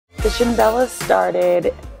Shindellas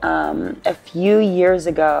started a few years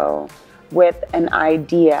ago with an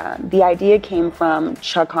idea. The idea came from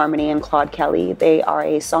Chuck Harmony and Claude Kelly. They are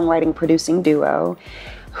a songwriting producing duo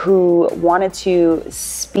who wanted to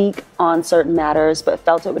speak on certain matters but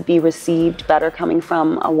felt it would be received better coming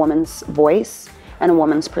from a woman's voice and a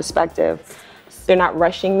woman's perspective. They're not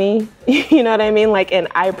rushing me, you know what I mean? And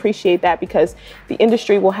I appreciate that, because the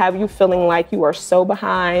industry will have you feeling like you are so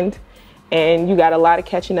behind and you got a lot of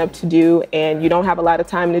catching up to do and you don't have a lot of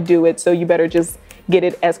time to do it, so you better just get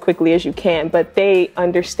it as quickly as you can. But they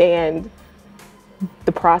understand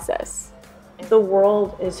the process. The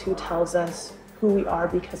world is who tells us who we are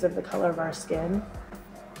because of the color of our skin,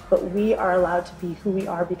 but we are allowed to be who we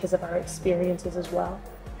are because of our experiences as well.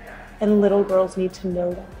 And little girls need to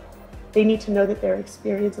know that. They need to know that their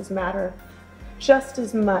experiences matter just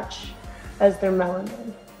as much as their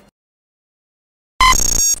melanin.